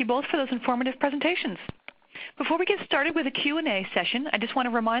much. Thank you both for those informative presentations. Before we get started with the Q&A session, I just want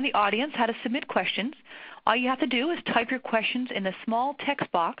to remind the audience how to submit questions. All you have to do is type your questions in the small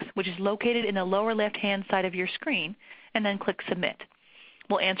text box, which is located in the lower left-hand side of your screen, and then click Submit.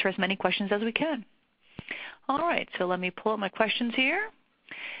 We'll answer as many questions as we can. All right, so let me pull up my questions here,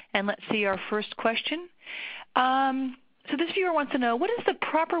 and let's see our first question. So this viewer wants to know, what is the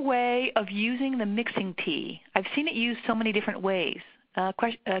proper way of using the mixing tea? I've seen it used so many different ways.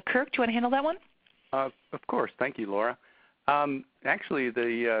 Kirk, do you want to handle that one? Of course. Thank you, Laura. Actually,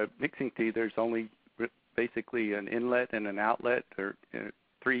 the mixing tea, there's only basically an inlet and an outlet, or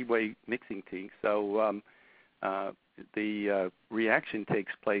three-way mixing tea. So the reaction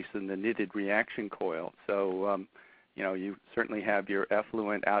takes place in the knitted reaction coil. So, you certainly have your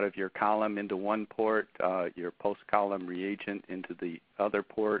effluent out of your column into one port, your post-column reagent into the other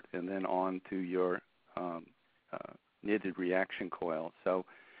port, and then on to your knitted reaction coil. So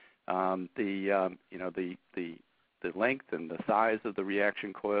the length and the size of the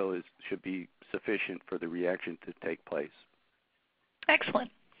reaction coil should be sufficient for the reaction to take place.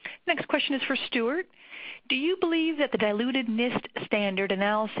 Excellent. Next question is for Stuart. Do you believe that the diluted NIST standard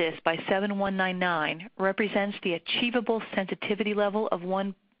analysis by 7199 represents the achievable sensitivity level of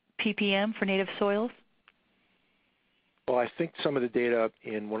 1 ppm for native soils? Well, I think some of the data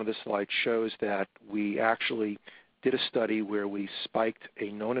in one of the slides shows that we actually did a study where we spiked a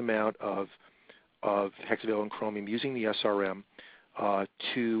known amount of hexavalent chromium using the SRM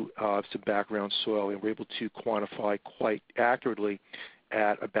to some background soil, and we're able to quantify quite accurately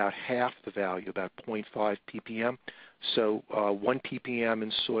at about half the value, about 0.5 ppm. So 1 ppm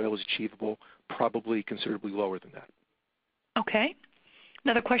in soil is achievable, probably considerably lower than that. Okay.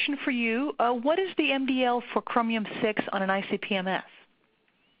 Another question for you. What is the MDL for chromium-6 on an ICP-MS?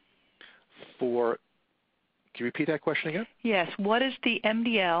 Can you repeat that question again? Yes. What is the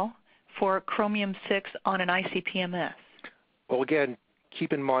MDL for chromium-6 on an ICP-MS? Well, again,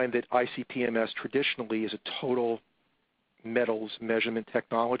 keep in mind that ICP-MS traditionally is a total metals measurement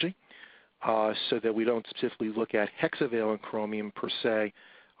technology, so that we don't specifically look at hexavalent chromium per se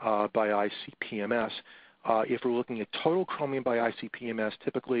by ICP-MS. If we're looking at total chromium by ICP-MS,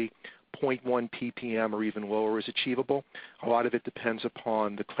 typically 0.1 ppm or even lower is achievable. A lot of it depends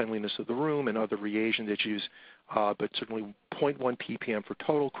upon the cleanliness of the room and other reagent issues, but certainly 0.1 ppm for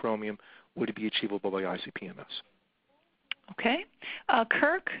total chromium would be achievable by ICP-MS. Okay.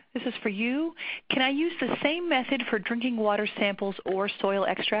 Kirk, this is for you. Can I use the same method for drinking water samples or soil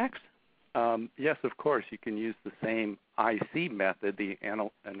extracts? Yes, of course. You can use the same IC method. The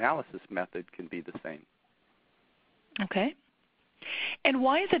analysis method can be the same. Okay. And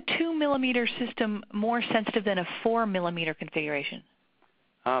why is a 2 millimeter system more sensitive than a 4 millimeter configuration?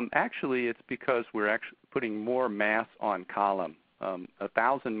 Actually, it's because we're actually putting more mass on column.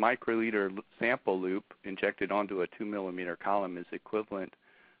 1,000 microliter sample loop injected onto a 2 millimeter column is equivalent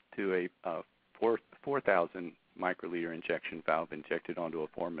to a 4,000 microliter injection valve injected onto a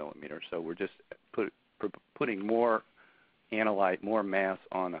 4 millimeter. So we're just putting more analyte, more mass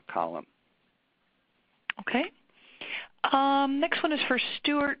on a column. Okay. Next one is for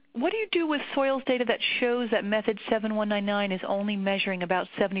Stuart. What do you do with soils data that shows that method 7199 is only measuring about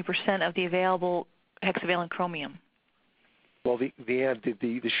 70% of the available hexavalent chromium? Well, the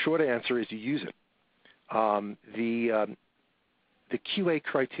short answer is you use it. The QA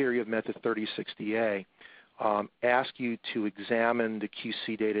criteria of method 3060A ask you to examine the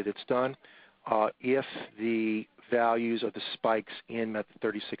QC data that's done. If the values of the spikes in method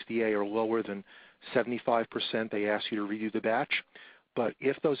 3060A are lower than 75%, they ask you to redo the batch. But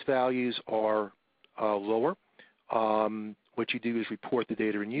if those values are lower, what you do is report the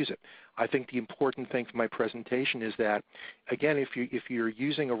data and use it. I think the important thing for my presentation is that, again, if you're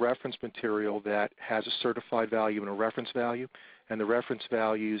using a reference material that has a certified value and a reference value, and the reference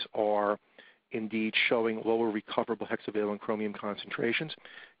values are indeed showing lower recoverable hexavalent chromium concentrations,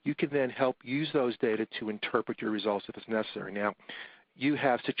 you can then help use those data to interpret your results if it's necessary. Now, you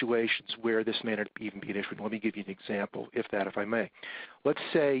have situations where this may not even be an issue. Let me give you an example, if I may. Let's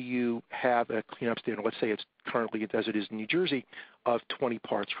say you have a cleanup standard, let's say it's currently, as it is in New Jersey, of 20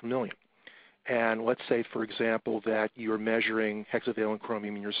 parts per million. And let's say, for example, that you're measuring hexavalent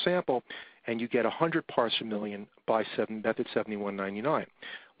chromium in your sample, and you get 100 parts per million by method 7199.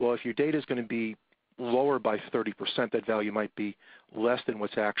 Well, if your data is going to be lower by 30%, that value might be less than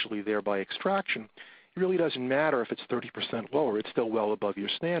what's actually there by extraction. It really doesn't matter if it's 30% lower. It's still well above your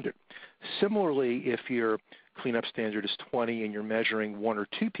standard. Similarly, if your cleanup standard is 20 and you're measuring 1 or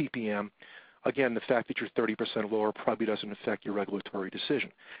 2 ppm, again, the fact that you're 30% lower probably doesn't affect your regulatory decision.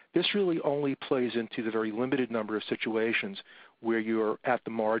 This really only plays into the very limited number of situations where you're at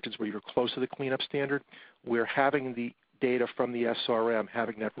the margins, where you're close to the cleanup standard, where having the data from the SRM,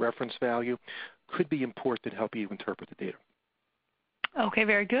 having that reference value, could be important to help you interpret the data. Okay,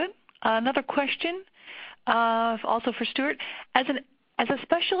 very good. Another question, also for Stuart. As a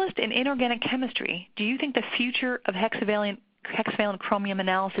specialist in inorganic chemistry, do you think the future of hexavalent chromium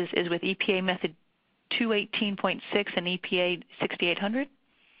analysis is with EPA method 218.6 and EPA 6800?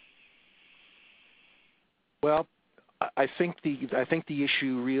 Well, I think the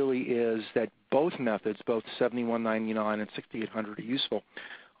issue really is that both methods, both 7199 and 6800, are useful.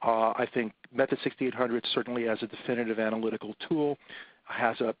 I think method 6800 certainly as a definitive analytical tool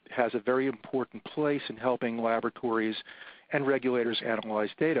has a very important place in helping laboratories and regulators analyze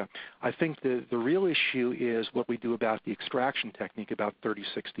data. I think the real issue is what we do about the extraction technique, about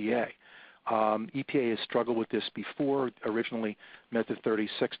 3060A. EPA has struggled with this before. Originally, method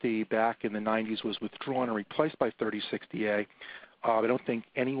 3060 back in the 90s was withdrawn and replaced by 3060A. I don't think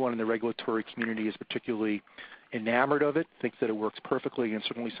anyone in the regulatory community is particularly enamored of it, thinks that it works perfectly, and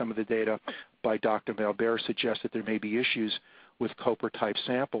certainly some of the data by Dr. Malbert suggests that there may be issues with Cooper-type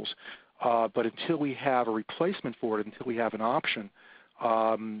samples. But until we have a replacement for it, until we have an option,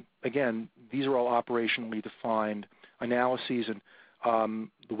 again, these are all operationally defined analyses, and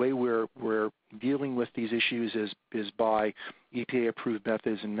the way we're dealing with these issues is by EPA-approved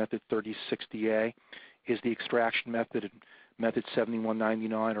methods, and method 3060A is the extraction method, and method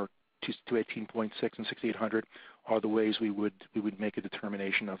 7199 or 218.6 and 6800 are the ways we would make a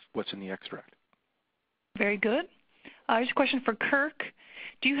determination of what's in the extract. Very good. Here's a question for Kirk.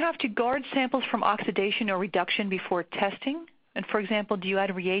 Do you have to guard samples from oxidation or reduction before testing? And for example, do you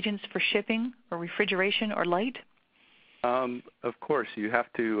add reagents for shipping or refrigeration or light? Of course, you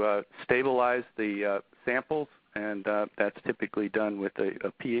have to stabilize the samples, and that's typically done with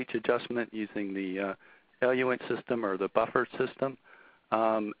a pH adjustment using the eluent system or the buffer system.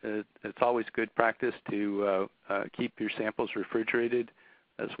 It's always good practice to keep your samples refrigerated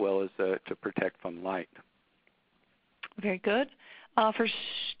as well as to protect from light. Very good. For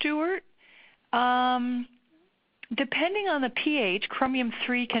Stuart, depending on the pH,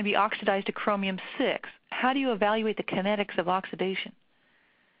 chromium-3 can be oxidized to chromium-6. How do you evaluate the kinetics of oxidation?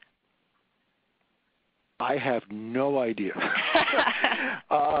 I have no idea.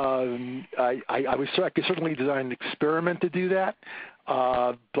 I could certainly design an experiment to do that,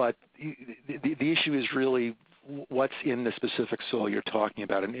 but the issue is really what's in the specific soil you're talking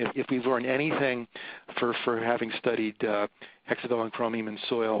about. And if we've learned anything for having studied hexavalent chromium in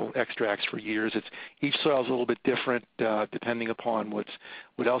soil extracts for years, it's each soil is a little bit different depending upon what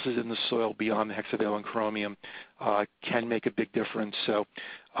else is in the soil beyond the hexavalent chromium can make a big difference. So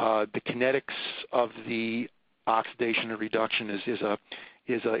the kinetics of the oxidation and reduction is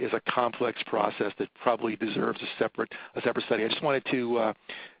is a complex process that probably deserves a separate study. I just wanted to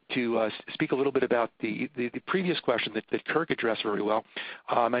speak a little bit about the previous question that Kirk addressed very well.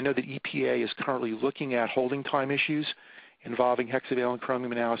 I know that EPA is currently looking at holding time issues involving hexavalent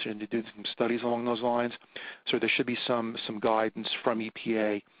chromium analysis and to do some studies along those lines. So there should be some guidance from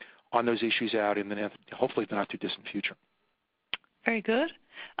EPA on those issues out in the hopefully the not too distant future. Very good.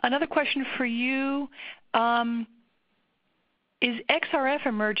 Another question for you. Is XRF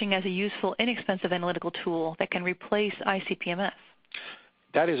emerging as a useful, inexpensive analytical tool that can replace ICP-MS?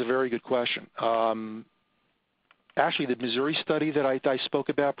 That is a very good question. Actually, the Missouri study that I spoke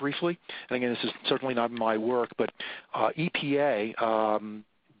about briefly, and again, this is certainly not my work, but EPA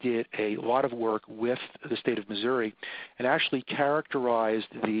did a lot of work with the state of Missouri and actually characterized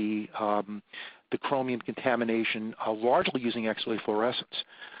the chromium contamination largely using X-ray fluorescence.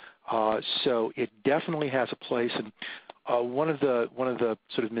 So it definitely has a place. And one of the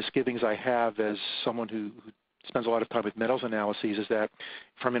sort of misgivings I have as someone who spends a lot of time with metals analyses is that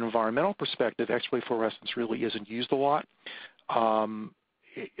from an environmental perspective, X-ray fluorescence really isn't used a lot.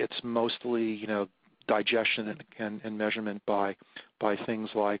 It's mostly, digestion and measurement by things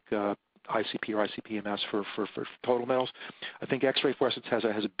like ICP or ICP-MS for total metals. I think X-ray fluorescence has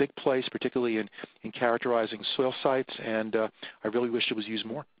a big place, particularly in characterizing soil sites, and I really wish it was used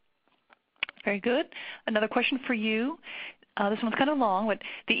more. Very good. Another question for you. This one's kind of long, but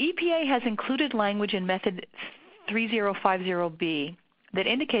the EPA has included language in method 3050B that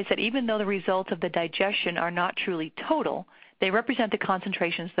indicates that even though the results of the digestion are not truly total, they represent the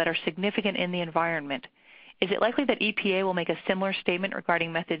concentrations that are significant in the environment. Is it likely that EPA will make a similar statement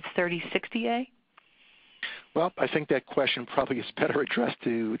regarding method 3060A? Well, I think that question probably is better addressed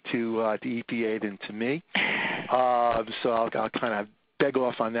to the EPA than to me. So I'll kind of beg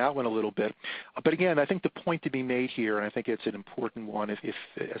off on that one a little bit. But again, I think the point to be made here, and I think it's an important one if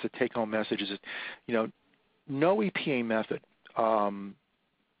as a take-home message, is that, no EPA method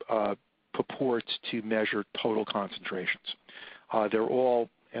purports to measure total concentrations. They're all,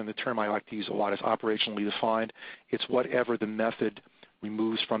 and the term I like to use a lot is operationally defined. It's whatever the method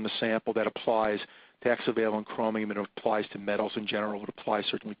removes from the sample that applies to hexavalent chromium, and it applies to metals in general. It applies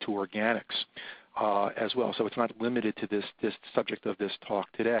certainly to organics as well. So it's not limited to this subject of this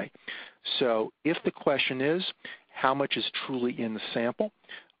talk today. So if the question is how much is truly in the sample,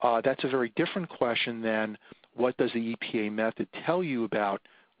 that's a very different question than what does the EPA method tell you about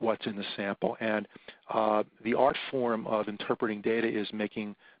what's in the sample. And the art form of interpreting data is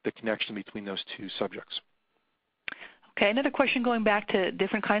making the connection between those two subjects. Okay, another question going back to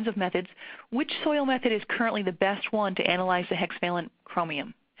different kinds of methods. Which soil method is currently the best one to analyze the hexavalent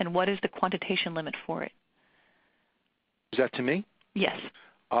chromium, and what is the quantitation limit for it? Is that to me? Yes.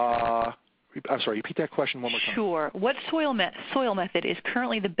 I'm sorry, repeat that question one more time. Sure. What soil method is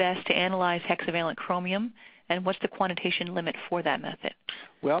currently the best to analyze hexavalent chromium, and what's the quantitation limit for that method?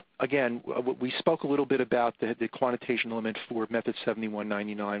 Well, again, we spoke a little bit about the quantitation limit for method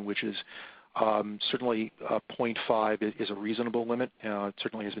 7199, which is certainly 0.5 is a reasonable limit. It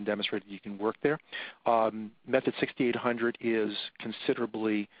certainly has been demonstrated you can work there. Method 6800 is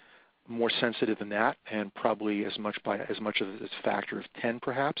considerably more sensitive than that, and probably as much as a factor of 10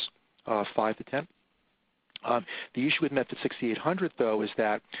 perhaps, 5 to 10. The issue with method 6800, though, is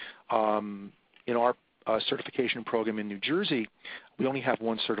that in our certification program in New Jersey, we only have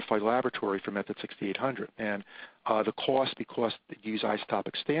one certified laboratory for method 6800, and the cost, because they use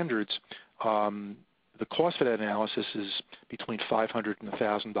isotopic standards, the cost for that analysis is between $500 and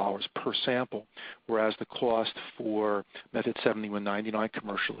 $1,000 per sample, whereas the cost for method 7199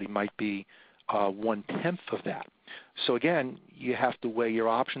 commercially might be 1/10 of that. So again, you have to weigh your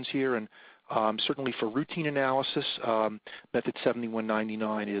options here, and certainly for routine analysis, method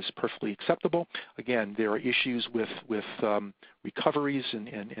 7199 is perfectly acceptable. Again, there are issues with recoveries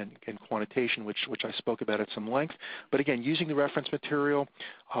and quantitation, which I spoke about at some length. But again, using the reference material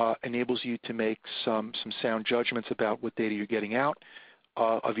enables you to make some sound judgments about what data you're getting out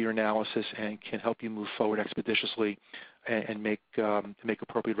of your analysis, and can help you move forward expeditiously and make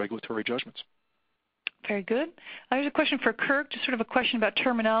appropriate regulatory judgments. Very good. There's a question for Kirk, just sort of a question about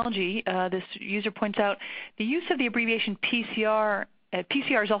terminology. This user points out the use of the abbreviation PCR.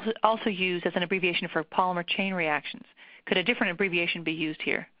 PCR is also used as an abbreviation for polymer chain reactions. Could a different abbreviation be used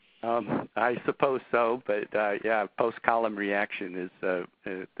here? I suppose so, but yeah, postcolumn reaction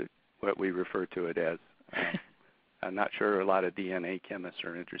is what we refer to it as. I'm not sure a lot of DNA chemists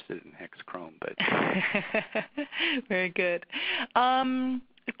are interested in hexchrome, but very good.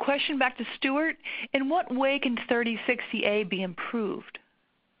 A question back to Stuart. In what way can 3060A be improved?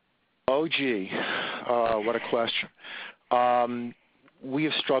 Oh, gee. What a question. we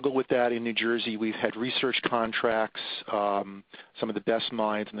have struggled with that in New Jersey. We've had research contracts. Some of the best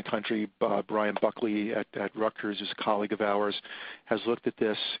minds in the country, Brian Buckley at Rutgers, who's a colleague of ours, has looked at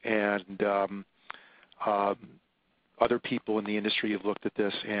this, and other people in the industry have looked at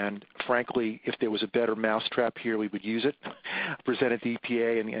this. And frankly, if there was a better mousetrap here, we would use it, present it to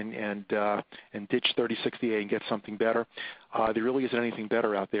EPA and ditch 3060A and get something better. There really isn't anything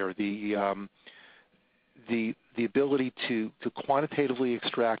better out there. The ability to quantitatively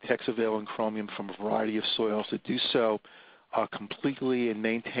extract hexavalent chromium from a variety of soils, to do so completely and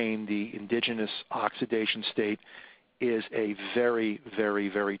maintain the indigenous oxidation state, is a very, very,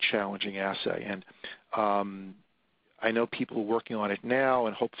 very challenging assay. And I know people are working on it now,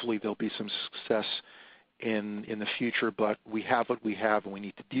 and hopefully there'll be some success in the future, but we have what we have, and we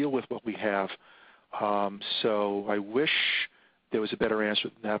need to deal with what we have. So I wish there was a better answer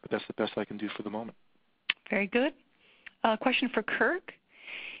than that, but that's the best I can do for the moment. Very good. Question for Kirk.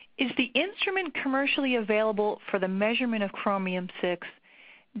 Is the instrument commercially available for the measurement of chromium-6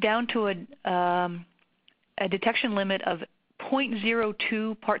 down to a detection limit of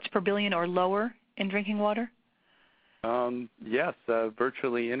 0.02 parts per billion or lower in drinking water? Yes,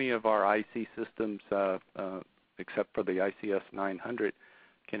 virtually any of our IC systems, except for the ICS 900,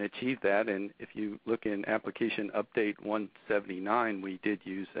 can achieve that. And if you look in application update 179, we did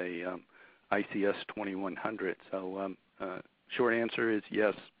use a ICS 2100. So short answer is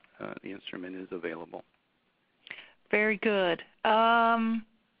yes, the instrument is available. Very good.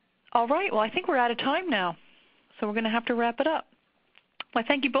 All right, well, I think we're out of time now, so we're going to have to wrap it up. Well, I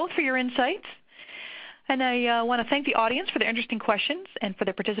thank you both for your insights. And I want to thank the audience for their interesting questions and for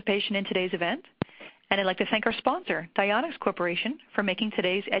their participation in today's event. And I'd like to thank our sponsor, Dionex Corporation, for making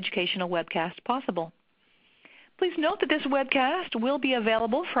today's educational webcast possible. Please note that this webcast will be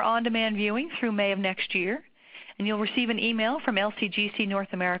available for on-demand viewing through May of next year, and you'll receive an email from LCGC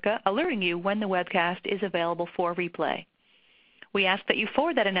North America alerting you when the webcast is available for replay. We ask that you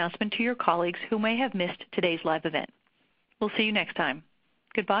forward that announcement to your colleagues who may have missed today's live event. We'll see you next time.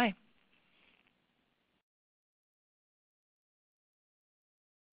 Goodbye.